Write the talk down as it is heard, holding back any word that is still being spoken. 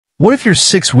What if your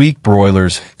 6-week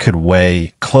broilers could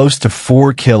weigh close to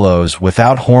 4 kilos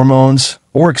without hormones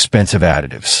or expensive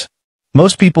additives?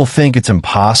 Most people think it's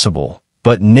impossible,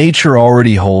 but nature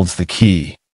already holds the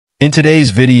key. In today's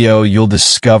video, you'll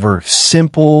discover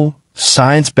simple,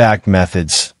 science-backed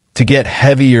methods to get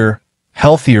heavier,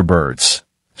 healthier birds,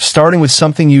 starting with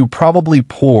something you probably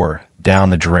pour down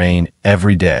the drain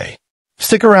every day.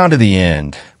 Stick around to the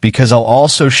end, because I'll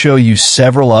also show you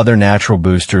several other natural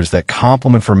boosters that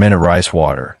complement fermented rice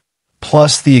water,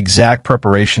 plus the exact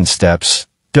preparation steps,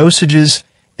 dosages,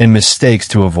 and mistakes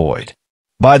to avoid.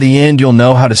 By the end, you'll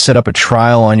know how to set up a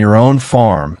trial on your own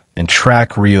farm and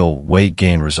track real weight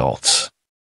gain results.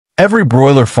 Every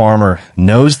broiler farmer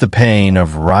knows the pain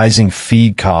of rising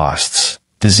feed costs,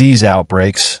 disease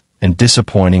outbreaks, and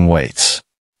disappointing weights.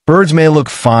 Birds may look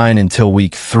fine until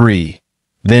week 3,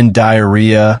 then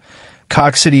diarrhea,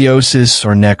 coccidiosis,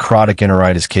 or necrotic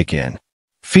enteritis kick in.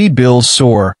 Feed bills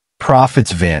soar,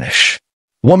 profits vanish.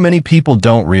 What many people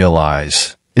don't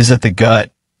realize is that the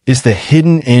gut is the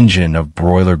hidden engine of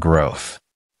broiler growth.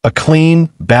 A clean,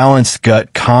 balanced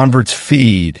gut converts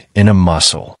feed into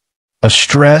muscle. A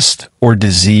stressed or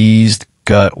diseased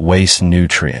gut wastes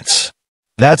nutrients.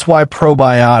 That's why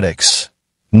probiotics,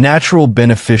 natural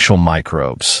beneficial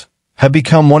microbes, have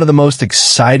become one of the most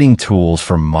exciting tools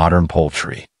for modern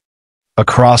poultry.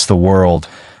 Across the world,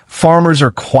 farmers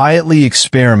are quietly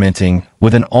experimenting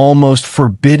with an almost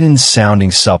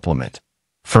forbidden-sounding supplement,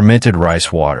 fermented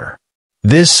rice water.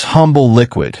 This humble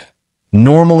liquid,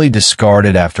 normally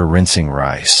discarded after rinsing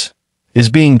rice, is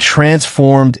being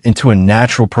transformed into a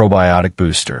natural probiotic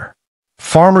booster.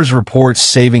 Farmers report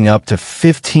saving up to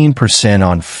 15%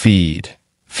 on feed,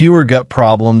 fewer gut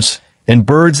problems, and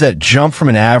birds that jump from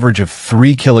an average of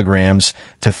 3 kilograms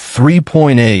to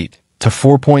 3.8 to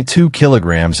 4.2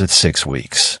 kilograms at 6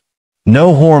 weeks.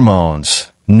 No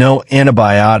hormones, no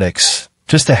antibiotics,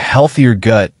 just a healthier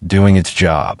gut doing its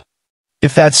job.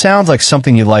 If that sounds like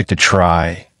something you'd like to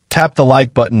try, tap the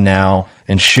like button now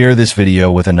and share this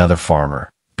video with another farmer,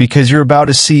 because you're about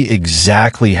to see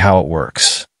exactly how it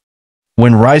works.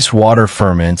 When rice water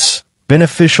ferments,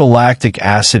 beneficial lactic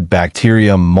acid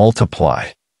bacteria multiply,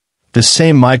 the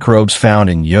same microbes found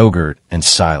in yogurt and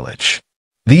silage.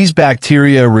 These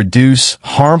bacteria reduce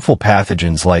harmful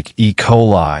pathogens like E.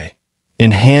 coli,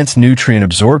 enhance nutrient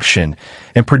absorption,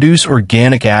 and produce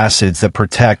organic acids that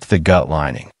protect the gut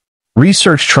lining.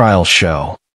 Research trials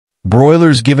show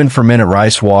broilers given fermented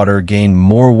rice water gained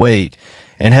more weight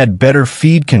and had better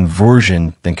feed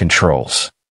conversion than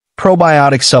controls.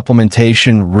 Probiotic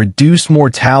supplementation reduced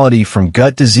mortality from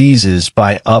gut diseases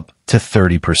by up to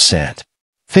 30%.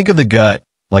 Think of the gut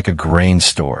like a grain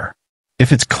store.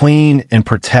 If it's clean and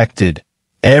protected,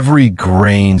 every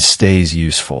grain stays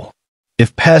useful.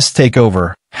 If pests take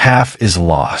over, half is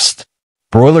lost.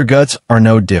 Broiler guts are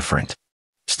no different.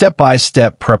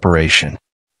 Step-by-step preparation.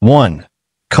 1.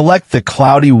 Collect the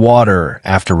cloudy water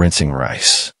after rinsing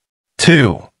rice.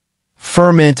 2.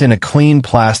 Ferment in a clean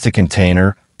plastic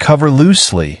container, cover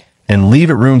loosely, and leave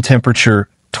at room temperature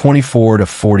 24 to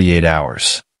 48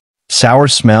 hours. Sour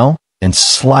smell and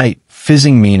slight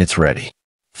fizzing mean it's ready.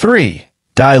 3.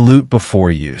 Dilute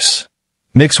before use.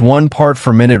 Mix 1 part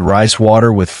fermented rice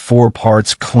water with 4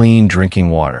 parts clean drinking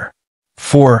water.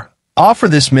 4. Offer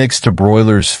this mix to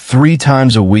broilers 3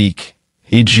 times a week,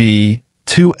 e.g.,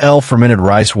 2L fermented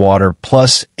rice water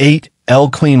plus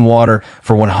 8L clean water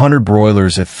for 100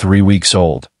 broilers at 3 weeks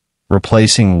old,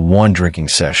 replacing 1 drinking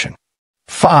session.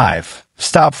 5.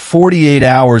 Stop 48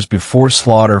 hours before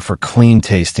slaughter for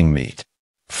clean-tasting meat.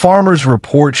 Farmers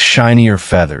report shinier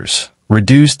feathers,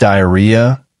 reduced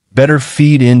diarrhea, better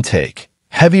feed intake,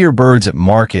 heavier birds at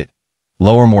market,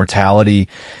 lower mortality,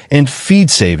 and feed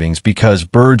savings because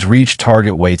birds reach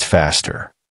target weights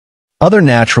faster. Other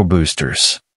natural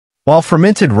boosters. While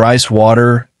fermented rice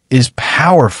water is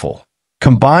powerful,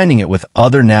 combining it with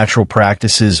other natural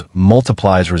practices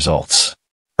multiplies results.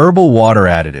 Herbal water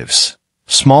additives.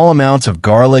 Small amounts of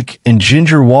garlic and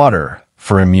ginger water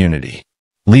for immunity.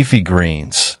 Leafy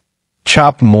greens.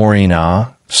 Chopped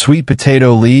morena, sweet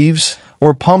potato leaves,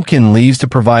 or pumpkin leaves to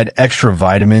provide extra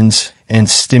vitamins and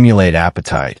stimulate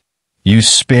appetite. Use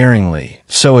sparingly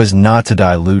so as not to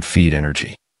dilute feed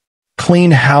energy.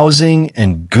 Clean housing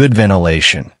and good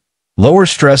ventilation. Lower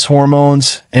stress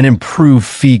hormones and improve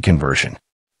feed conversion.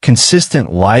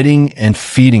 Consistent lighting and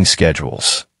feeding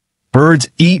schedules. Birds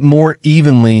eat more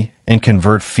evenly and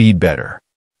convert feed better.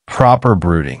 Proper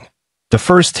brooding. The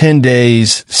first 10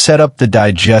 days set up the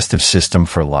digestive system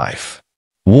for life.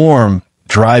 Warm,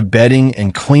 dry bedding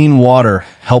and clean water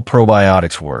help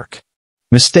probiotics work.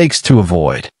 Mistakes to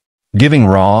avoid. Giving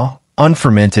raw,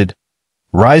 unfermented,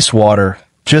 rice water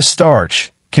just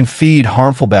starch, can feed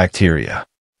harmful bacteria.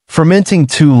 Fermenting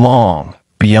too long,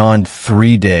 beyond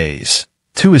 3 days,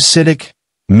 too acidic,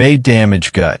 may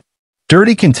damage gut.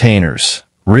 Dirty containers,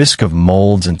 risk of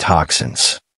molds and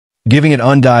toxins. Giving it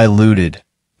undiluted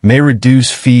may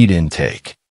reduce feed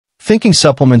intake. Thinking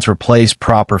supplements replace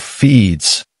proper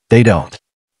feeds, they don't.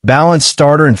 Balanced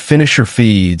starter and finisher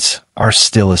feeds are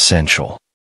still essential.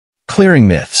 Clearing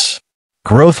myths.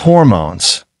 Growth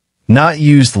hormones, not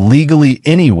used legally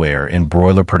anywhere in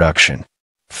broiler production.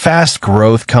 Fast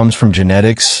growth comes from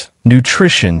genetics,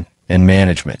 nutrition, and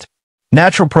management.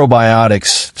 Natural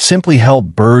probiotics simply help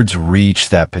birds reach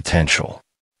that potential.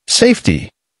 Safety.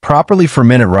 Properly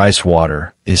fermented rice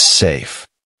water is safe.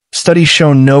 Studies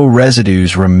show no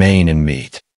residues remain in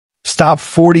meat. Stop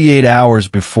 48 hours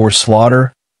before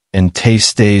slaughter and taste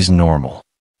stays normal.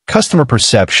 Customer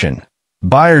perception.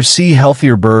 Buyers see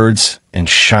healthier birds and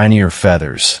shinier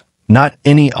feathers, not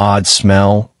any odd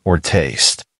smell or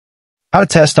taste. How to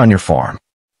test on your farm.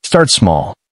 Start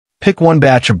small. Pick one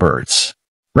batch of birds.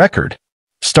 Record.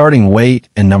 Starting weight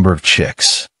and number of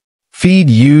chicks. Feed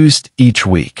used each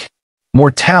week.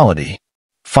 Mortality.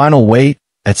 Final weight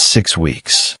at 6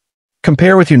 weeks.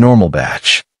 Compare with your normal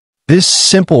batch. This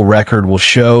simple record will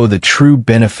show the true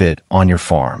benefit on your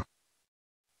farm.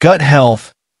 Gut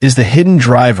health is the hidden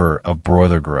driver of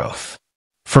broiler growth.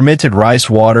 Fermented rice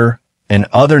water and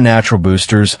other natural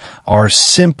boosters are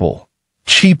simple,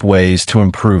 cheap ways to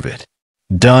improve it.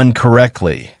 Done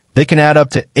correctly, they can add up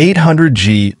to 800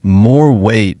 g more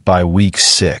weight by week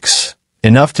 6,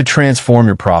 enough to transform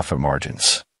your profit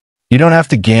margins. You don't have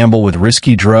to gamble with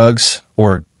risky drugs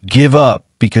or give up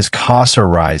because costs are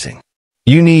rising.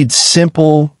 You need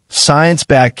simple,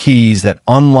 science-backed keys that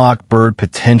unlock bird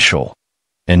potential,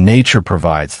 and nature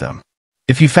provides them.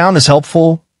 If you found this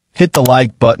helpful, hit the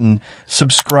like button,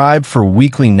 subscribe for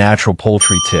weekly natural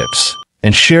poultry tips,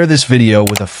 and share this video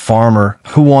with a farmer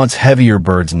who wants heavier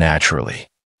birds naturally.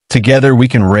 Together we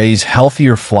can raise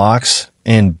healthier flocks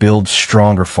and build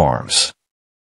stronger farms.